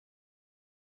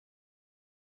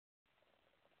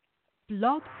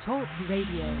Blog Talk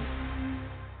Radio.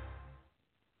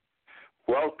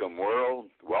 Welcome, world.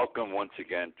 Welcome once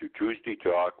again to Tuesday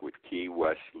Talk with Key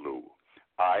West Lou.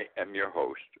 I am your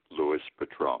host, Louis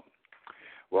Patron.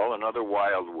 Well, another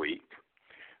wild week.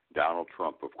 Donald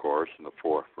Trump, of course, in the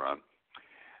forefront.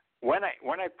 When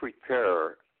I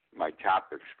prepare my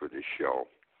topics for this show,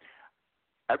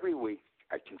 every week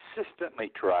I consistently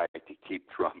try to keep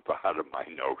Trump out of my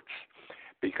notes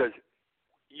because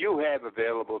you have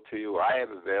available to you, I have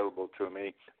available to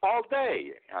me all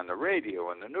day on the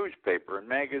radio and the newspaper and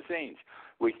magazines.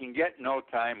 We can get no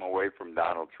time away from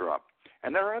Donald Trump.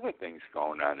 And there are other things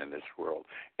going on in this world,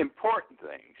 important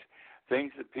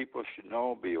things that people should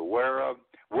know, be aware of,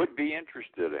 would be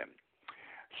interested in.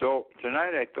 So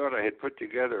tonight I thought I had put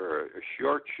together a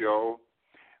short show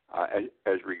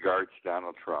as regards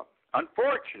Donald Trump.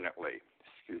 Unfortunately,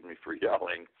 excuse me for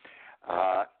yelling,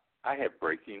 I have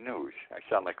breaking news. I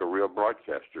sound like a real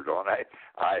broadcaster, don't I?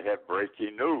 I have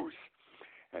breaking news.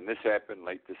 And this happened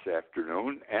late this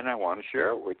afternoon, and I want to share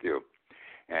it with you.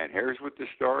 And here's what the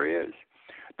story is.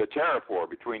 The tariff war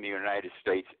between the United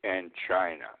States and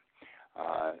China.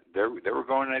 They were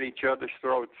going at each other's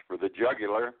throats for the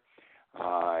jugular.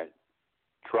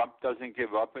 Trump doesn't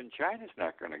give up, and China's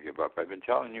not going to give up. I've been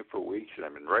telling you for weeks, and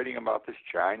I've been writing about this.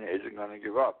 China isn't going to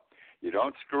give up. You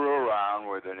don't screw around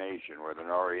with an Asian, with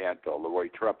an Oriental, the way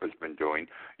Trump has been doing.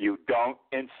 You don't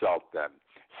insult them.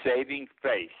 Saving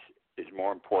face is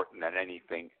more important than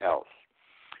anything else.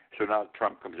 So now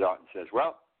Trump comes out and says,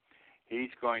 well, he's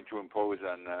going to impose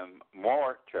on them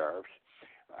more tariffs.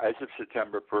 As of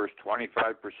September 1st,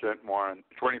 25% more,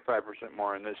 25%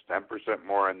 more in this, 10%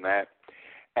 more in that.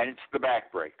 And it's the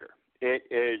backbreaker. It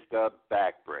is the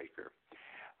backbreaker.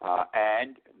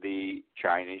 And the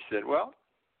Chinese said, well,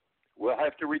 we'll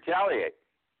have to retaliate.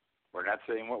 We're not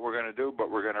saying what we're going to do, but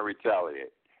we're going to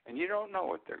retaliate. And you don't know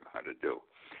what they're going to do.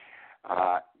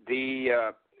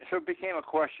 So it became a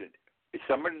question. Is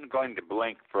someone going to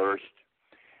blink first?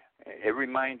 It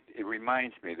reminds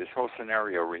me, this whole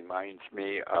scenario reminds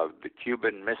me of the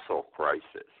Cuban Missile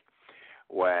Crisis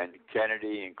when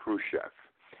Kennedy and Khrushchev,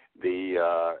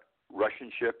 the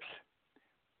Russian ships,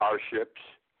 our ships,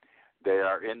 they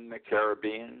are in the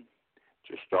Caribbean,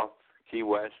 just off Key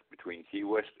West, between Key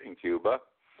West and Cuba,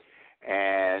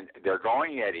 and they're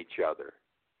going at each other.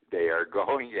 They are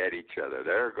going at each other.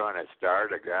 They're going to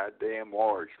start a goddamn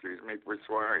war, excuse me for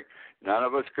swearing. None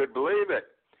of us could believe it.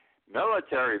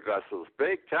 Military vessels,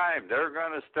 big time, they're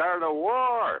going to start a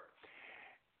war.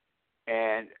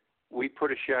 And we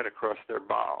put a shot across their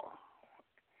bow,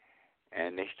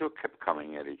 and they still kept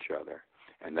coming at each other.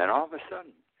 And then all of a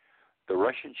sudden, the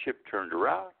Russian ship turned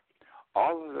around.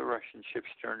 All of the Russian ships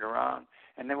turned around,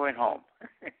 and they went home.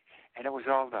 And it was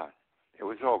all done. It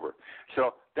was over.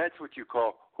 So that's what you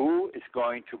call who is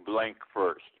going to blink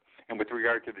first. And with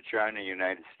regard to the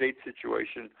China-United States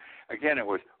situation, again, it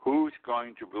was who's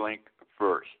going to blink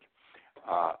first.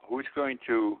 Who's going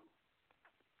to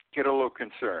get a little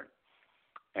concerned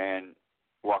and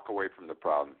walk away from the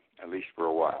problem, at least for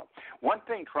a while. One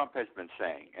thing Trump has been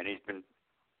saying, and he's been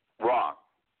wrong,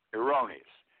 erroneous,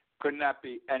 could not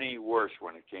be any worse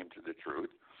when it came to the truth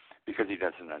because he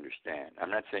doesn't understand. I'm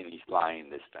not saying he's lying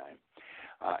this time.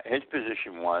 His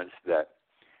position was that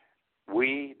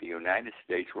we, the United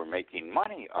States, were making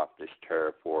money off this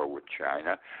tariff war with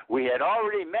China. We had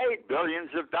already made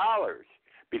billions of dollars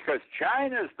because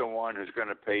China's the one who's going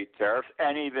to pay tariffs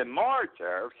and even more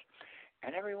tariffs.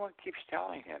 And everyone keeps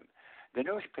telling him. The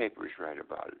newspapers write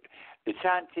about it. It's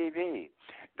on TV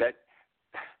that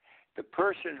the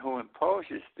person who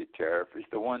imposes the tariff is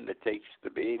the one that takes the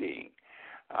beating.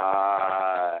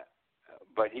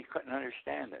 But he couldn't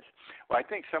understand this. Well, I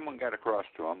think someone got across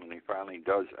to him, and he finally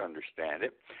does understand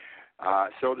it.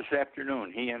 So this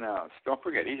afternoon, he announced, don't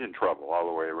forget, he's in trouble all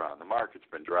the way around. The market's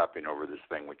been dropping over this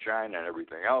thing with China and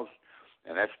everything else,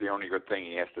 and that's the only good thing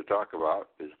he has to talk about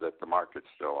is that the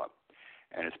market's still up.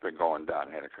 And it's been going down.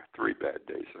 He had 3 bad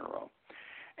days in a row.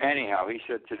 Anyhow, he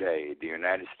said today the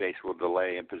United States will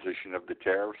delay imposition of the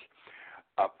tariffs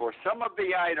for some of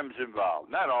the items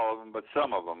involved, not all of them, but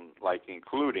some of them, like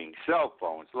including cell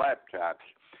phones, laptops,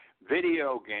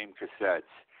 video game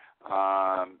cassettes,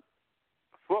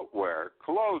 footwear,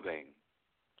 clothing.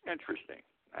 Interesting.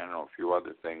 I don't know, a few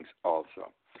other things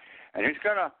also. And he's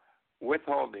going to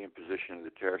withhold the imposition of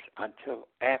the tariffs until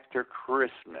after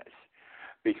Christmas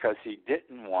because he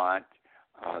didn't want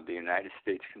the United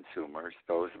States consumers,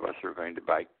 those of us who are going to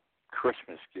buy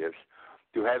Christmas gifts,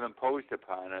 to have imposed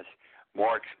upon us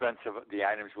more expensive, the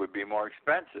items would be more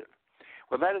expensive.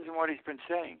 Well, that isn't what he's been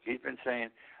saying. He's been saying,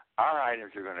 Our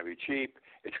items are going to be cheap.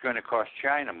 It's going to cost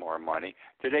China more money.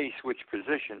 Today he switched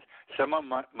positions. Someone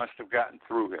must have gotten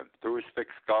through him, through his thick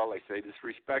skull. I say this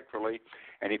respectfully.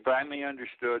 And he finally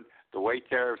understood the way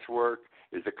tariffs work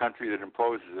is the country that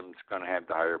imposes them is going to have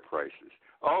the higher prices.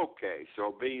 Okay,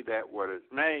 so be that what it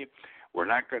may. We're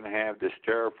not going to have this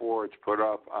tariff war. It's put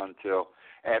off until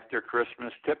after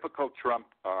Christmas. Typical Trump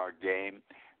game,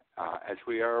 as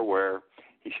we are aware.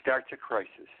 He starts a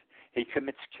crisis. He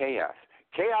commits chaos.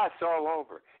 Chaos all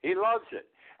over. He loves it.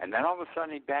 And then all of a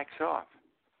sudden he backs off.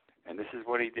 And this is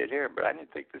what he did here. But I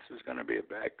didn't think this was going to be a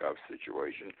back-off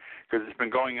situation because it's been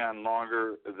going on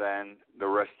longer than the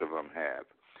rest of them have.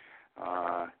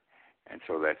 And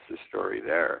so that's the story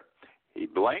there. He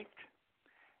blinked,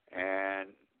 and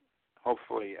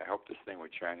hopefully, I hope this thing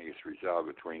with China gets resolved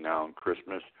between now and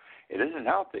Christmas. It isn't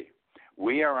healthy.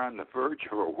 We are on the verge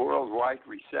of a worldwide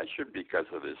recession because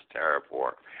of this tariff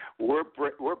war. We're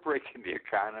breaking the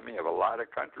economy of a lot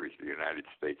of countries, the United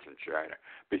States and China,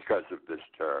 because of this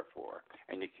tariff war.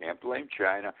 And you can't blame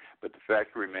China, but the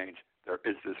fact remains there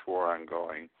is this war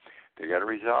ongoing. They got to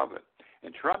resolve it.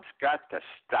 And Trump's got to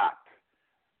stop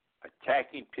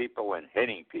attacking people and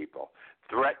hitting people,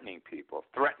 threatening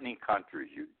countries.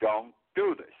 You don't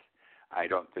do this. I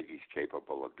don't think he's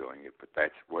capable of doing it, but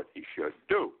that's what he should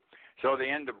do. So the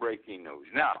end of breaking news.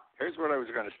 Now, here's what I was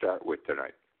going to start with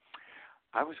tonight.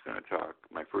 I was going to talk,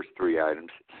 my first three items,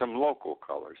 some local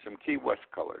color, some Key West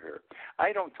color here.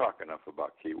 I don't talk enough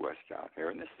about Key West down here,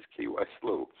 and this is Key West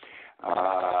Lou.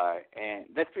 And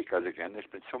that's because, again, there's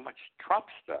been so much Trump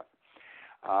stuff.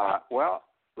 Well,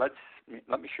 let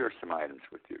me share some items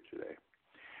with you today.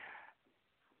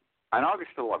 On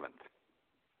August 11th,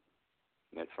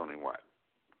 that's only,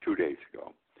 2 days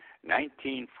ago,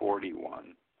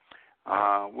 1941,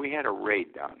 we had a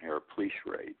raid down here, a police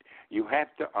raid. You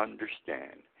have to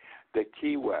understand that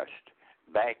Key West,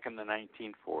 back in the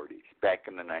 1940s, back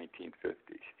in the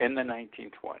 1950s, in the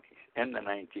 1920s, in the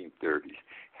 1930s,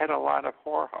 had a lot of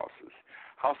whorehouses,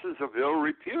 houses of ill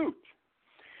repute.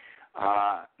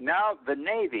 Now, the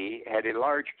Navy had a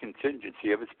large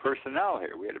contingency of its personnel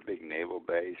here. We had a big naval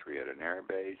base. We had an air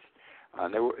base.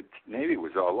 Navy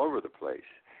was all over the place.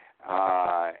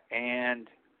 And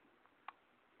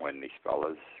when these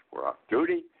fellas were off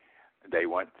duty, they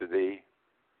went to the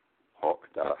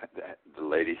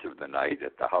ladies of the night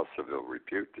at the House of Ill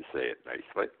Repute, to say it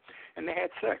nicely, and they had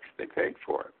sex. They paid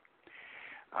for it.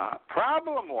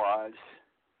 Problem was,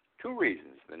 two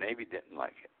reasons the Navy didn't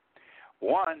like it.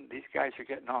 One, these guys are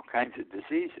getting all kinds of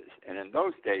diseases, and in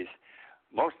those days,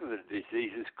 most of the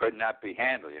diseases could not be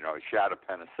handled. You know, a shot of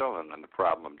penicillin and the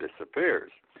problem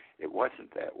disappears. It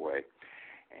wasn't that way.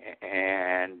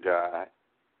 And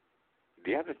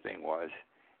the other thing was,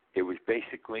 it was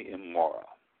basically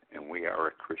immoral, and we are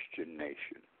a Christian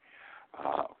nation.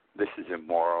 This is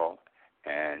immoral,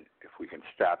 and if we can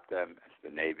stop them as the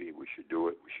Navy, we should do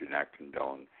it. We should not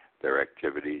condone their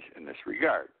activities in this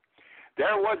regard.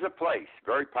 There was a place,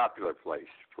 very popular place,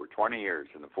 for 20 years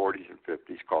in the 40s and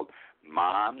 50s called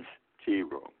Mom's Tea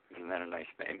Room. Isn't that a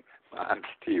nice name? Mom's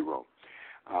Tea Room.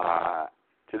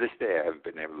 To this day, I haven't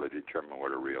been able to determine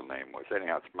what her real name was.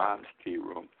 Anyhow, it's Mom's Tea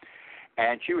Room.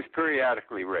 And she was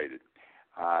periodically raided.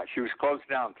 She was closed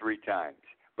down 3 times.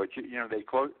 But, she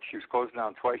was closed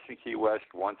down twice in Key West,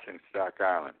 once in Stock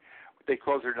Island. They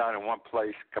closed her down in one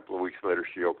place. A couple of weeks later,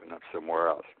 she opened up somewhere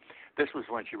else. This was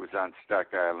when she was on Stock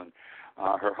Island.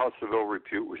 Her house of ill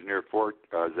repute was near Fort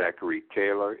Zachary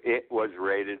Taylor. It was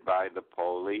raided by the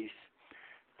police.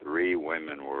 3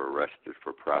 women were arrested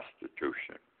for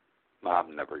prostitution.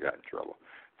 Mom never got in trouble.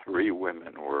 3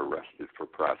 women were arrested for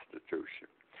prostitution.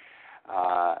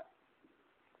 All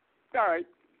right,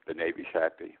 the Navy's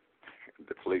happy.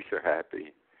 The police are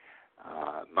happy.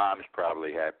 Mom's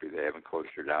probably happy they haven't closed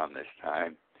her down this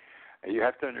time. And you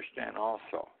have to understand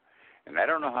also, and I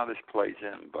don't know how this plays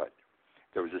in, but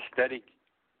there was a steady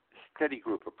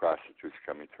group of prostitutes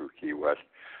coming through Key West.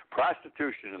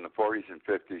 Prostitution in the 40s and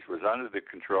 50s was under the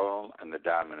control and the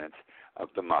dominance of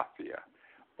the mafia,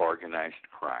 organized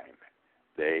crime.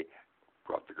 They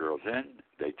brought the girls in,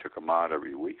 they took them out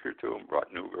every week or two and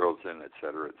brought new girls in, et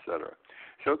cetera, et cetera.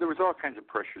 So there was all kinds of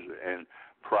pressures and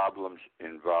problems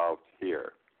involved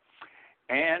here.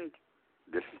 And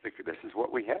this is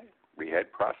what we had. We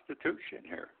had prostitution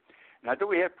here. Now, do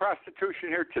we have prostitution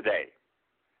here today?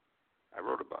 I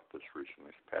wrote about this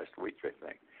recently, this past week, I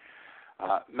think.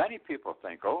 Many people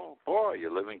think, oh, boy,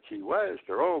 you live in Key West,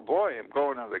 or, oh, boy, I'm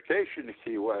going on vacation to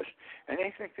Key West, and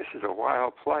they think this is a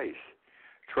wild place.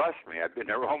 Trust me, I've been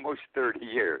there almost 30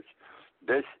 years.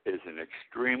 This is an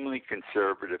extremely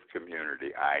conservative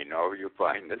community. I know you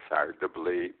find this hard to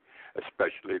believe,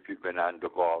 especially if you've been on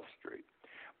Duval Street.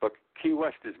 But Key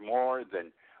West is more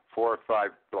than 4 or 5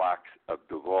 blocks of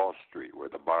Duval Street where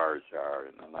the bars are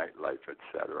and the nightlife,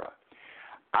 etc.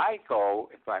 I go,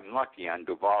 if I'm lucky, on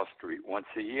Duval Street once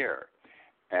a year.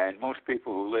 And most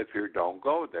people who live here don't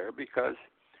go there because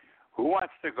who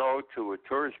wants to go to a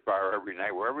tourist bar every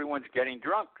night where everyone's getting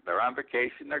drunk? They're on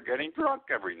vacation, they're getting drunk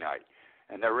every night.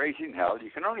 And they're raising hell. You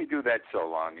can only do that so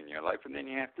long in your life, and then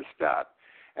you have to stop.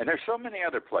 And there's so many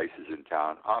other places in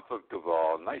town off of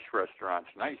Duval, nice restaurants,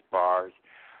 nice bars,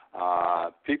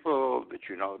 people that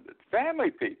you know,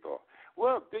 family people.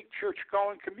 We're a big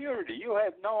church-going community. You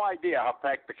have no idea how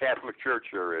packed the Catholic Church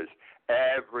here is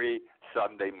every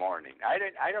Sunday morning. I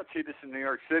don't see this in New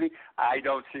York City. I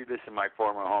don't see this in my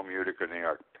former home, Utica, New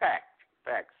York.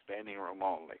 Packed, standing room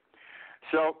only.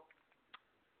 So,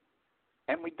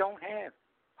 and we don't have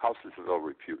houses of ill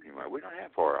repute anymore. We don't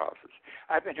have whorehouses.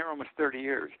 I've been here almost 30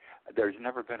 years. There's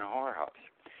never been a whorehouse.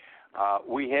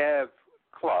 We have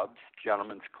clubs,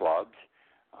 gentlemen's clubs,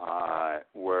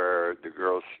 where the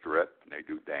girls strip and they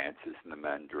do dances and the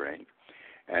men drink.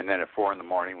 And then at 4 in the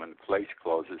morning when the place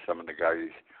closes, some of the guys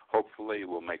hopefully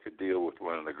will make a deal with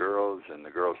one of the girls, and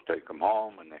the girls take them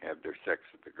home and they have their sex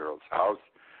at the girl's house.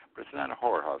 But it's not a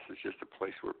whorehouse. It's just a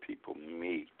place where people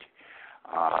meet.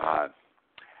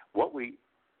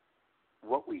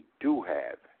 What we do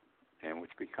have, and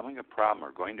what's becoming a problem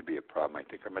or going to be a problem, I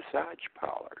think, are massage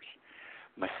parlors.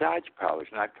 Massage parlors,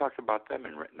 and I've talked about them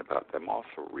and written about them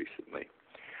also recently.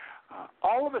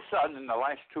 All of a sudden, in the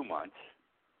last 2 months,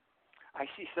 I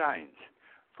see signs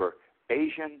for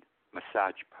Asian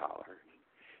massage parlors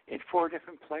in 4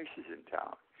 different places in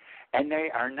town. And they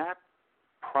are not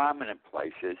prominent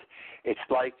places. It's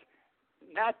like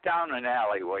not down an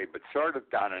alleyway, but sort of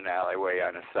down an alleyway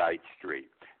on a side street.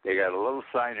 They got a little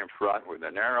sign in front with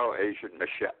a narrow Asian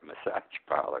massage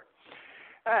parlor.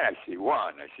 And I see 1,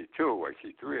 I see 2, I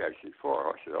see 3, I see 4.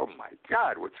 I said, oh, my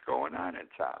God, what's going on in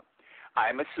town?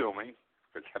 I'm assuming,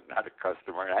 because I'm not a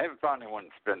customer, and I haven't found anyone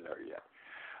that's been there yet.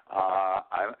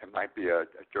 It might be a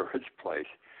tourist place,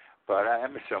 but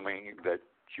I'm assuming that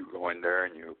you go in there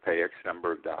and you pay X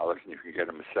number of dollars and you can get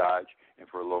a massage, and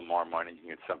for a little more money you can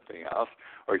get something else.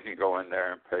 Or you can go in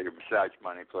there and pay your massage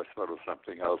money plus a little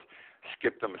something else,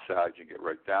 skip the massage and get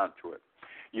right down to it.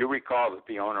 You recall that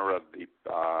the owner of the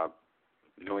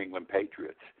New England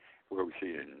Patriots, where we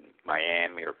see in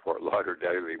Miami or Fort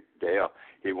Lauderdale,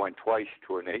 he went twice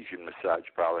to an Asian massage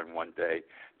parlor in one day.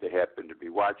 They happened to be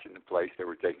watching the place. They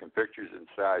were taking pictures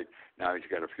inside. Now he's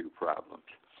got a few problems.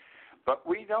 But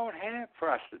we don't have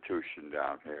prostitution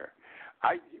down here.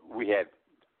 We have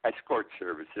escort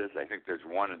services. I think there's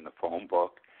one in the phone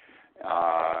book.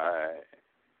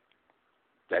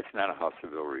 That's not a house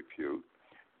of ill repute.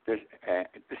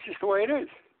 It's just the way it is.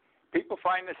 People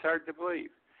find this hard to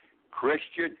believe.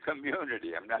 Christian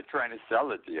community. I'm not trying to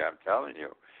sell it to you. I'm telling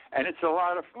you. And it's a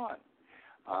lot of fun.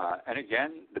 And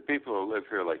again, the people who live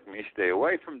here like me stay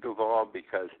away from Duval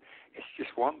because it's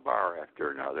just one bar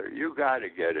after another. You got to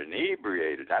get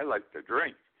inebriated. I like to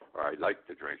drink, or I like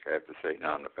to drink. I have to say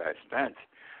now in the past tense.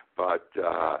 But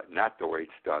not the way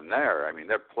it's done there. I mean,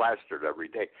 they're plastered every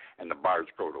day, and the bars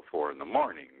go to 4 in the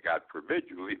morning. God forbid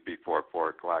you leave before 4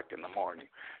 o'clock in the morning.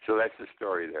 So that's the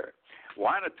story there.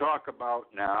 Want to talk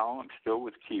about now, I'm still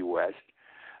with Key West,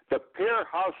 the Pier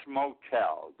House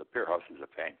Motel. The Pier House is a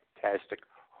fantastic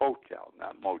hotel,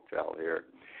 not motel here.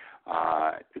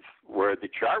 It's where the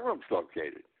chart room's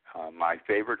located. My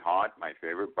favorite haunt, my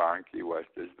favorite bar in Key West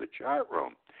is the chart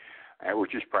room,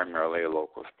 which is primarily a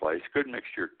locals place. Good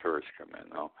mixture of tourists come in,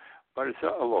 though, but it's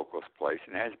a locals place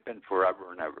and has been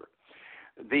forever and ever.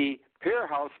 The Pier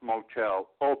House Motel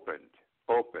opened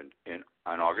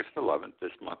on August 11th,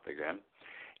 this month again,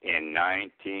 in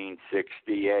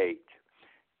 1968.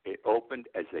 It opened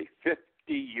as a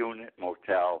 50-unit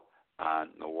motel on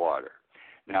the water.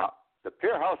 Now, the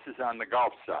Pier House is on the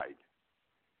Gulf side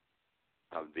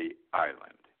of the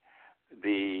island.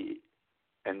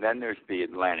 And then there's the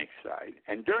Atlantic side.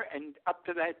 And up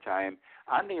to that time,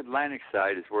 on the Atlantic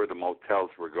side is where the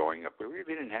motels were going up. We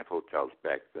really didn't have hotels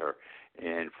back there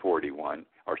in 41,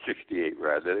 or 68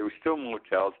 rather. There were still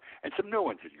motels, and some new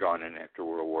ones had gone in after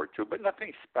World War II, but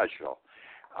nothing special.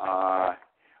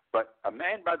 But a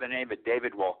man by the name of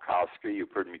David Walkowski,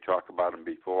 you've heard me talk about him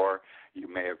before. You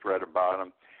may have read about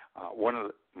him.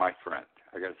 My friend,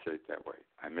 I got to say it that way.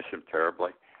 I miss him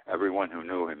terribly. Everyone who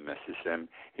knew him misses him.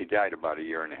 He died about a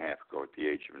year and a half ago at the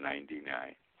age of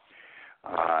 99.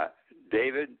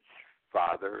 David's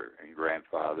father and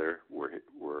grandfather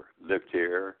lived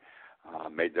here,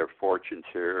 made their fortunes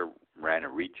here, ran a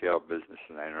retail business,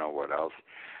 and I don't know what else.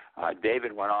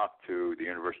 David went off to the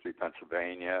University of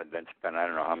Pennsylvania, then spent I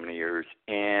don't know how many years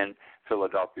in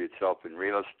Philadelphia itself in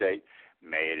real estate,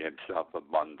 made himself a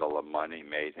bundle of money,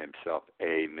 made himself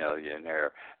a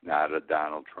millionaire, not a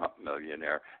Donald Trump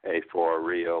millionaire, a for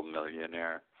real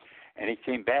millionaire. And he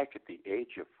came back at the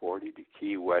age of 40 to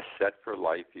Key West, set for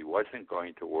life. He wasn't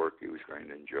going to work. He was going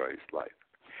to enjoy his life.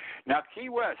 Now, Key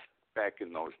West, back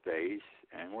in those days,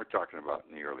 and we're talking about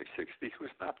in the early 60s, was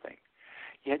nothing.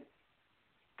 Yet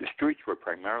the streets were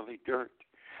primarily dirt.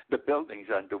 The buildings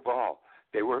on Duval,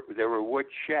 they were wood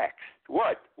shacks.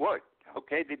 Wood.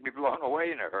 Okay, they'd be blown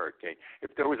away in a hurricane.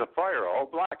 If there was a fire, a whole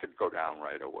block could go down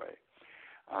right away.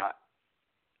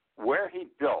 Where he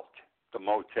built the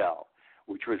motel,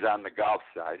 which was on the Gulf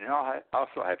side, and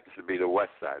also happens to be the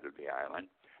west side of the island,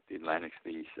 the Atlantic's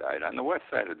the east side. On the west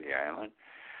side of the island,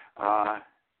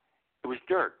 it was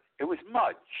dirt. It was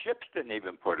mud. Ships didn't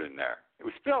even put in there. It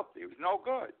was filthy. It was no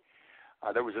good.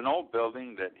 There was an old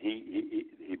building that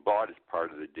he bought as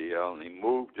part of the deal, and he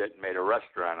moved it and made a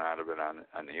restaurant out of it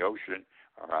on the ocean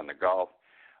or on the Gulf.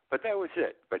 But that was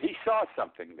it. But he saw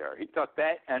something there. He thought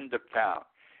that end of town,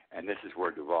 and this is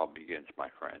where Duval begins, my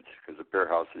friends, because the Pier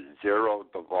House is zero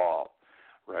Duval,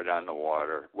 right on the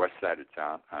water, west side of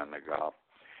town on the Gulf.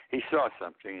 He saw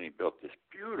something, and he built this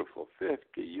beautiful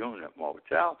 50-unit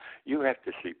motel. You have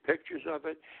to see pictures of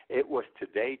it. It was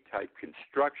today-type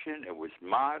construction. It was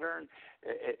modern.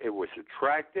 It was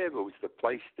attractive. It was the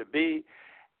place to be.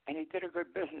 And he did a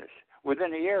good business.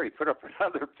 Within a year, he put up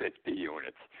another 50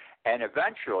 units. And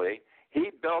eventually, he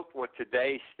built what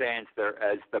today stands there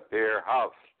as the Pier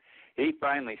House. He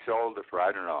finally sold it for,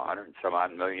 I don't know, $100 and some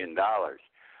odd million.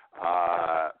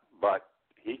 But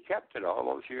he kept it all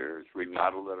those years,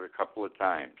 remodeled it a couple of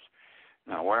times.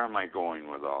 Now, where am I going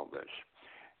with all this?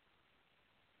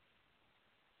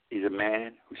 He's a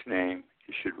man whose name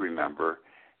you should remember.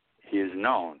 He is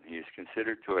known. He is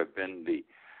considered to have been the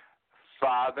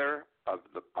father of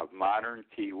modern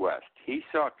Key West. He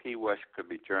saw Key West could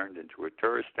be turned into a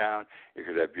tourist town. It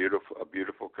could have a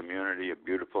beautiful community, a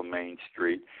beautiful main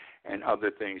street, and other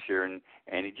things here. And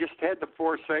he just had the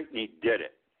foresight, and he did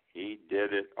it. He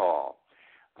did it all.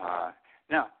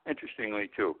 Now, interestingly,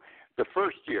 too, the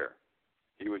first year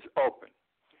he was open,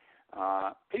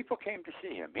 people came to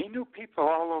see him. He knew people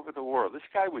all over the world. This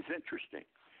guy was interesting.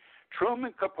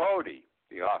 Truman Capote,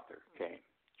 the author, came.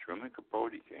 Truman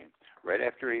Capote came right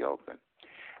after he opened.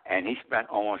 And he spent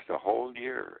almost a whole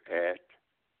year at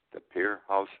the Pier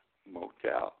House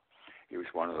Motel. He was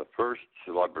one of the first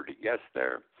celebrity guests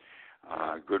there.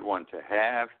 Good one to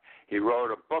have. He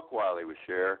wrote a book while he was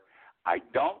here. I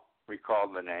don't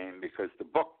recall the name because the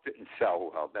book didn't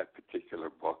sell well, that particular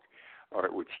book, or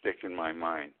it would stick in my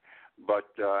mind. But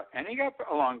and he got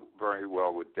along very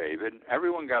well with David.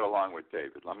 Everyone got along with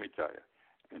David, let me tell you.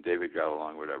 And David got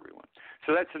along with everyone.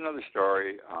 So that's another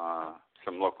story,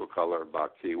 some local color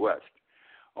about Key West.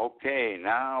 Okay,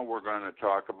 now we're going to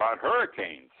talk about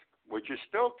hurricanes, which is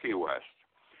still Key West.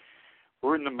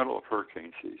 We're in the middle of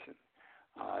hurricane season.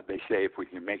 They say if we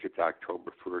can make it to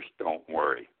October 1st, don't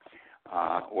worry.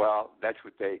 Well, that's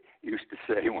what they used to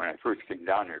say when I first came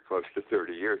down here close to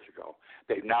 30 years ago.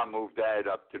 They've now moved that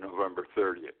up to November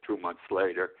 30th, 2 months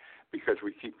later, because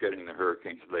we keep getting the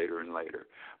hurricanes later and later.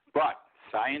 But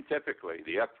scientifically,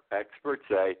 the experts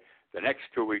say the next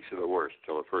 2 weeks are the worst,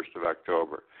 till the 1st of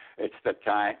October. It's the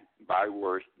time, by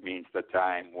worst means the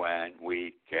time when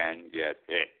we can get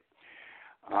hit.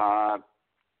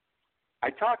 I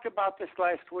talked about this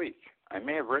last week. I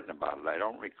may have written about it. I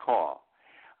don't recall.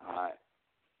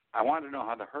 I wanted to know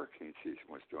how the hurricane season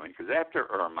was doing, because after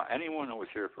Irma, anyone who was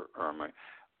here for Irma,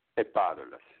 it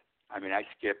bothered us. I mean, I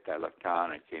skipped, I left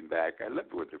town, I came back. I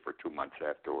lived with her for 2 months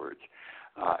afterwards.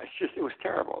 It was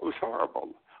terrible. It was horrible.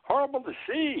 Horrible to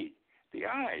see, the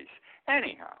eyes.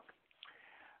 Anyhow,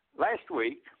 last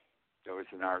week, there was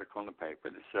an article in the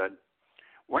paper that said,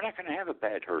 we're not going to have a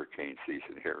bad hurricane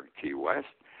season here in Key West.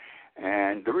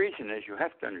 And the reason is, you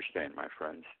have to understand, my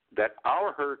friends, that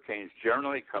our hurricanes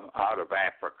generally come out of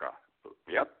Africa.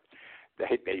 Yep.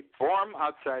 They form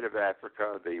outside of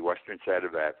Africa, the western side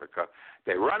of Africa.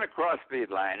 They run across the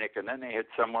Atlantic, and then they hit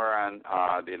somewhere on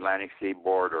the Atlantic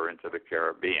seaboard or into the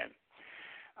Caribbean.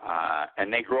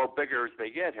 And they grow bigger as they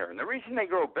get here. And the reason they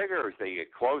grow bigger as they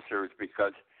get closer is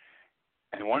because,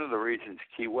 and one of the reasons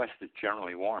Key West is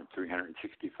generally warm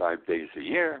 365 days a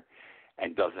year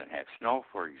and doesn't have snow,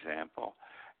 for example,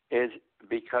 is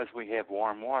because we have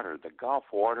warm water. The Gulf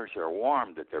waters are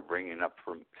warm that they're bringing up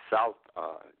from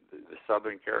the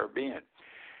southern Caribbean.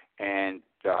 And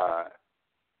the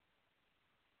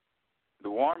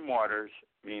warm waters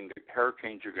mean the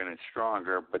hurricanes are getting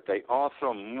stronger, but they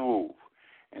also move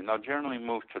and they'll generally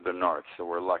move to the north, so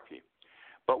we're lucky.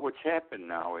 But what's happened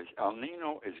now is El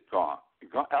Nino is gone.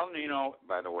 El Nino,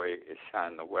 by the way, is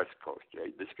on the west coast.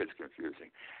 This gets confusing.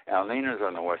 El Nino is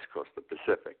on the west coast, the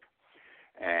Pacific.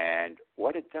 And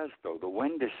what it does, though, the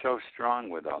wind is so strong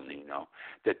with El Nino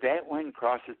that wind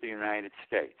crosses the United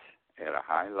States at a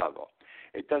high level.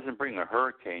 It doesn't bring a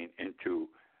hurricane into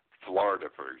Florida,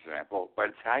 for example, but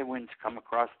its high winds come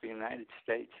across the United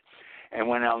States. And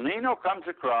when El Nino comes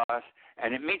across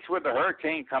and it meets with a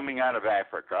hurricane coming out of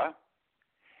Africa,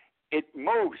 it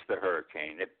moves the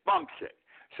hurricane. It bumps it.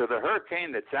 So the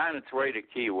hurricane that's on its way to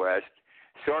Key West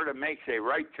sort of makes a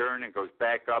right turn and goes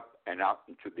back up and out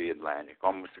into the Atlantic,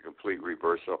 almost a complete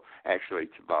reversal. Actually,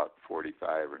 it's about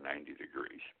 45 or 90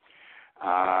 degrees.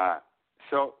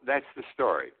 So that's the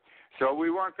story. So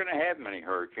we weren't going to have many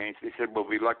hurricanes. They said we'll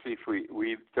be lucky if we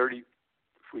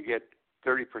get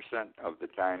 30% of the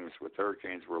times with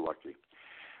hurricanes, we're lucky.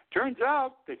 Turns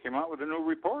out they came out with a new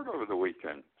report over the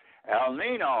weekend. El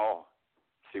Nino,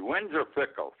 see, winds are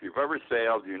fickle. If you've ever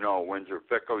sailed, you know winds are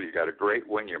fickle. You got a great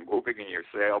wind. You're moving in your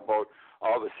sailboat.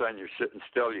 All of a sudden, you're sitting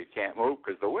still. You can't move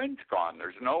because the wind's gone.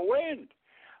 There's no wind.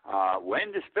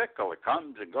 Wind is fickle. It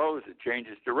comes and goes. It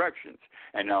changes directions.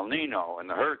 And El Nino and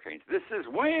the hurricanes, this is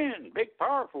wind, big,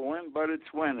 powerful wind, but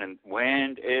it's wind, and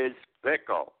wind is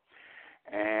fickle.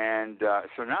 And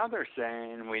so now they're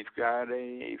saying we've got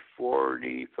a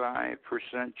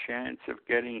 45% chance of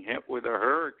getting hit with a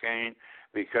hurricane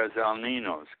because El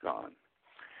Nino's gone.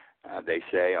 They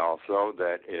say also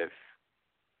that if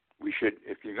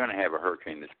you're going to have a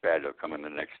hurricane this bad, it'll come in the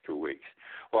next 2 weeks.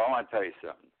 Well, I want to tell you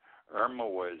something. Irma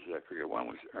was, I forget when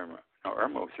was Irma. No,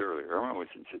 Irma was earlier. Irma was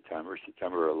in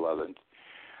September 11th.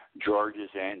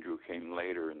 George's Andrew came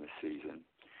later in the season.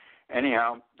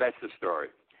 Anyhow, that's the story.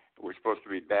 We're supposed to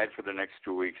be bad for the next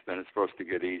 2 weeks, then it's supposed to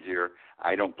get easier.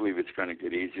 I don't believe it's going to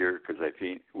get easier because I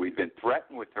think we've been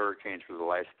threatened with hurricanes for the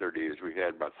last 30 years. We've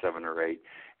had about 7 or 8,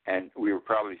 and we were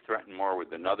probably threatened more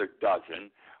with another dozen,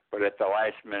 but at the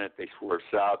last minute they swerved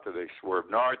south or they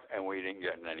swerved north, and we didn't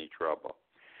get in any trouble.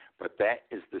 But that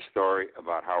is the story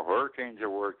about how hurricanes are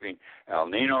working. El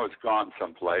Nino is gone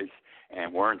someplace,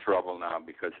 and we're in trouble now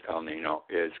because El Nino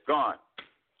is gone.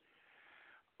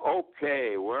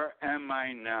 Okay, where am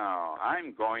I now?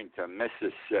 I'm going to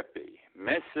Mississippi.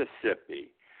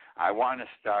 Mississippi. I want to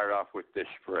start off with this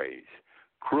phrase.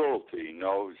 Cruelty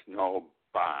knows no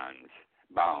bounds.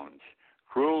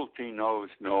 Cruelty knows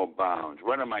no bounds.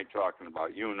 What am I talking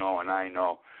about? You know and I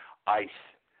know. ICE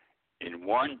in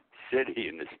one city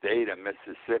in the state of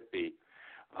Mississippi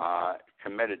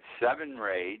committed 6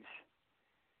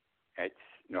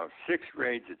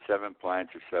 raids at 7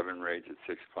 plants or 7 raids at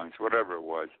 6 plants, whatever it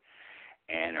was,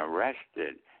 and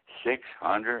arrested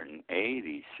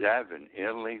 687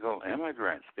 illegal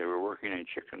immigrants. They were working in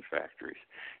chicken factories.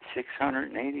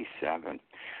 687.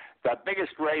 The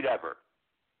biggest raid ever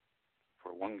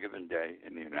for one given day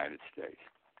in the United States.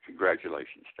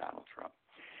 Congratulations, Donald Trump.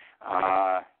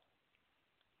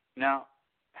 Now,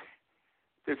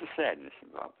 there's a sadness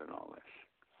involved in all this.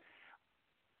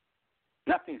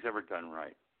 Nothing's ever done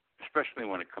right, especially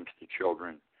when it comes to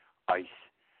children, ICE,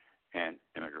 and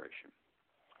immigration.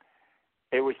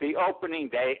 It was the opening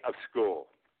day of school.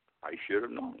 I should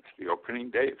have known. It's the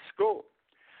opening day of school.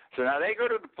 So now they go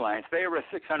to the plants. They arrest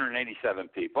 687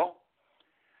 people.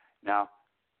 Now,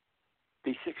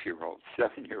 these 6-year-olds,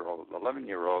 7-year-olds,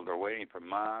 11-year-olds are waiting for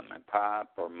mom and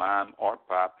pop or mom or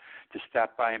pop to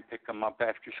stop by and pick them up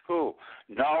after school.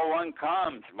 No one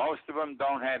comes. Most of them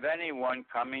don't have anyone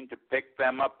coming to pick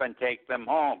them up and take them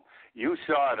home. You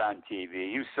saw it on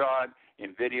TV. You saw it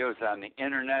in videos on the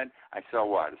Internet. I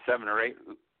saw, a 7 or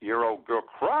 8-year-old girl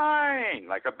crying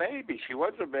like a baby. She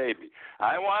was a baby.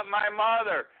 I want my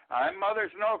mother. My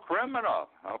mother's no criminal.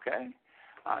 Okay?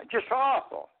 Just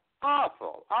awful.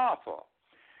 Awful.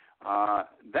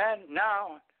 Then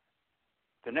now,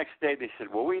 the next day they said,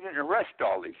 well, we didn't arrest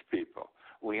all these people.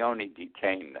 We only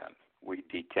detained them.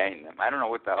 I don't know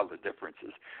what the hell the difference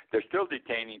is. They're still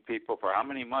detaining people for how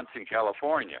many months in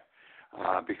California?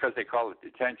 Because they call it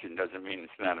detention doesn't mean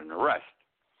it's not an arrest.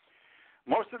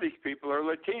 Most of these people are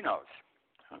Latinos,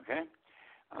 okay?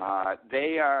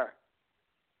 They are,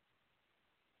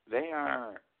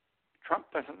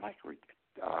 Trump doesn't like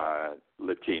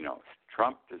Latinos.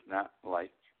 Trump does not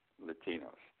like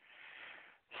Latinos.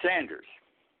 Sanders,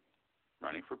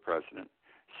 running for president,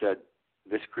 said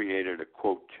this created a,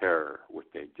 quote, terror, what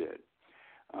they did.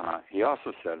 He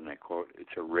also said, and I quote,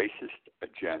 it's a racist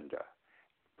agenda.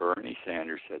 Bernie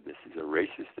Sanders said this is a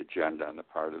racist agenda on the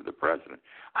part of the president.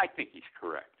 I think he's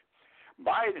correct.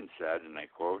 Biden said, and I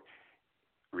quote,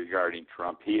 regarding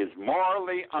Trump. He is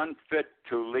morally unfit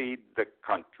to lead the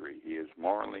country. He is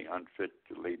morally unfit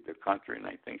to lead the country, and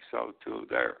I think so too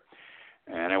there.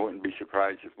 And I wouldn't be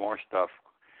surprised if more stuff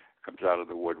comes out of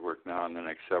the woodwork now in the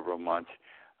next several months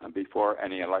before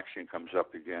any election comes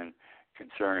up again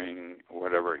concerning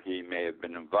whatever he may have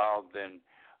been involved in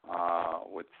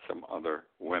with some other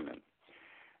women.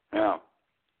 Now,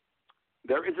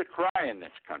 there is a cry in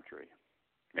this country.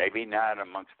 Maybe not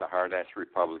amongst the hard-ass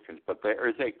Republicans, but there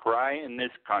is a cry in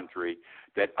this country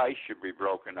that ICE should be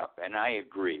broken up, and I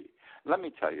agree. Let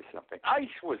me tell you something. ICE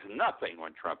was nothing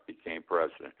when Trump became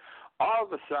president. All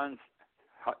of a sudden,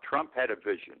 Trump had a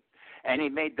vision, and he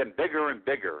made them bigger and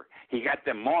bigger. He got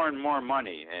them more and more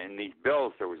money. And these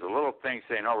bills, there was a little thing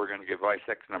saying, oh, we're going to give ICE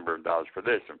X number of dollars for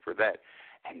this and for that.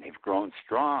 And they've grown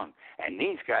strong. And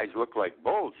these guys look like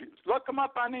bulls. Look them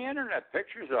up on the Internet,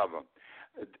 pictures of them.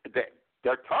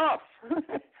 They're tough.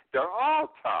 They're all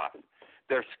tough.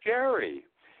 They're scary.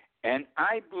 And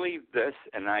I believe this,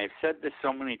 and I have said this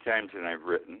so many times and I've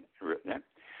written it,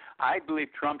 I believe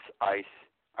Trump's ICE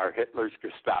are Hitler's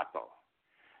Gestapo.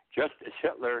 Just as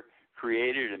Hitler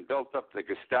created and built up the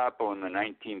Gestapo in the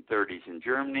 1930s in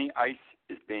Germany, ICE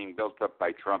is being built up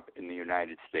by Trump in the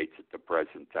United States at the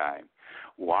present time.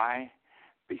 Why?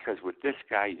 Because with this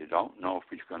guy, you don't know if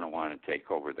he's going to want to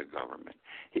take over the government.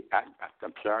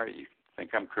 I'm sorry, you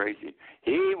think I'm crazy.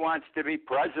 He wants to be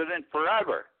president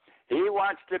forever. He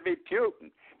wants to be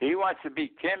Putin. He wants to be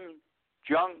Kim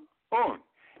Jong-un.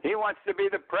 He wants to be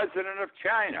the president of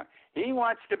China. He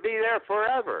wants to be there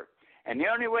forever. And the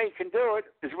only way he can do it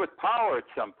is with power at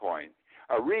some point,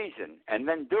 a reason, and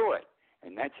then do it.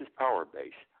 And that's his power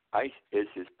base. ICE is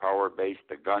his power base,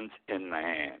 the guns in the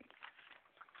hand.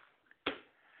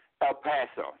 El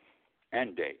Paso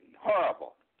and Dayton.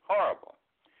 Horrible, horrible.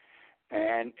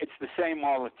 And it's the same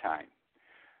all the time.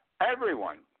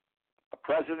 Everyone, a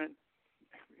president,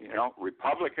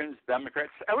 Republicans,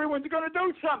 Democrats, everyone's going to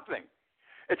do something.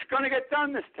 It's going to get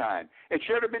done this time. It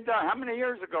should have been done. How many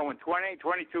years ago when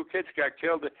 22 kids got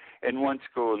killed in one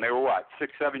school and they were,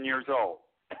 6, 7 years old?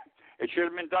 It should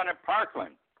have been done at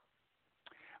Parkland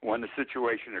when the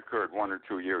situation occurred 1 or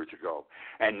 2 years ago.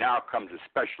 And now comes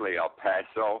especially El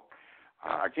Paso,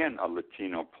 again, a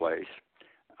Latino place.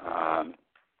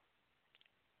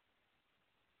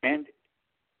 And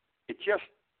it just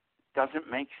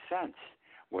doesn't make sense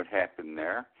what happened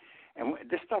there. And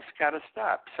this stuff's got to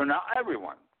stop. So now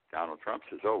everyone, Donald Trump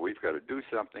says, we've got to do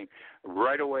something.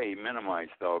 Right away he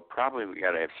minimized, though, probably we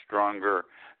got to have stronger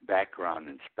background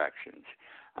inspections.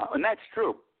 And that's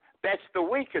true. That's the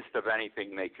weakest of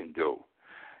anything they can do.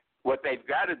 What they've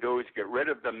got to do is get rid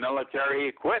of the military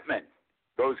equipment,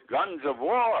 those guns of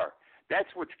war. That's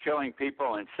what's killing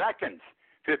people in seconds,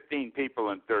 15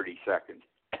 people in 30 seconds.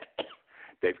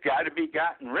 They've got to be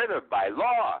gotten rid of by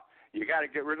law. You got to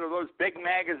get rid of those big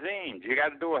magazines. You got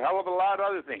to do a hell of a lot of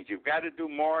other things. You've got to do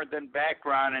more than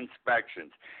background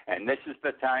inspections. And this is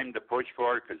the time to push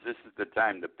for it because this is the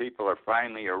time the people are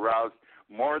finally aroused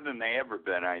more than they ever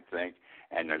been, I think.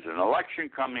 And there's an election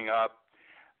coming up.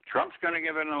 Trump's going to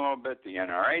give in a little bit. The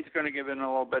NRA's going to give in a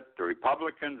little bit. The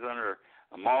Republicans under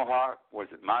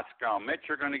Moscow Mitch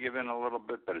are going to give in a little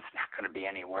bit, but it's not going to be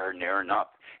anywhere near enough.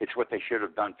 It's what they should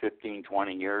have done 15,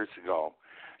 20 years ago.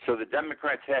 So the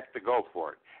Democrats have to go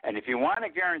for it. And if you want to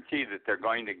guarantee that they're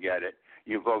going to get it,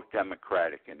 you vote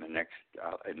Democratic in the next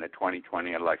in the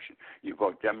 2020 election. You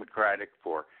vote Democratic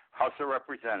for House of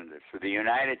Representatives, for the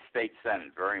United States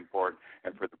Senate, very important,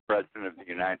 and for the President of the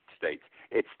United States.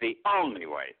 It's the only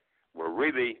way we're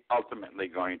really ultimately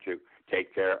going to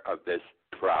take care of this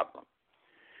problem.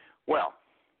 Well,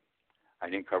 I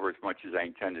didn't cover as much as I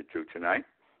intended to tonight.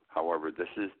 However, this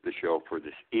is the show for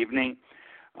this evening.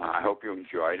 I hope you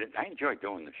enjoyed it. I enjoy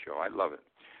doing the show. I love it.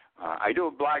 I do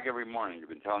a blog every morning. I've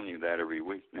been telling you that every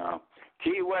week now.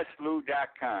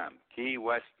 KeyWestLou.com.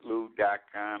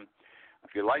 KeyWestLou.com.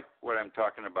 If you like what I'm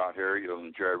talking about here, you'll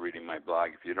enjoy reading my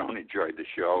blog. If you don't enjoy the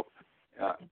show,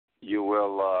 you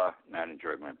will not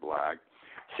enjoy my blog.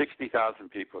 60,000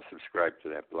 people subscribe to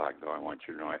that blog, though. I want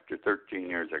you to know after 13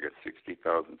 years, I got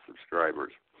 60,000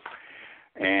 subscribers.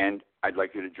 And I'd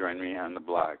like you to join me on the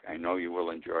blog. I know you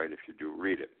will enjoy it if you do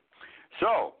read it.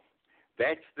 So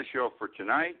that's the show for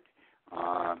tonight.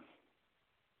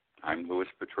 I'm Louis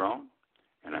Patrone,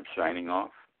 and I'm signing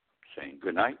off, saying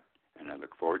good night, and I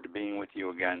look forward to being with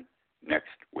you again next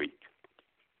week.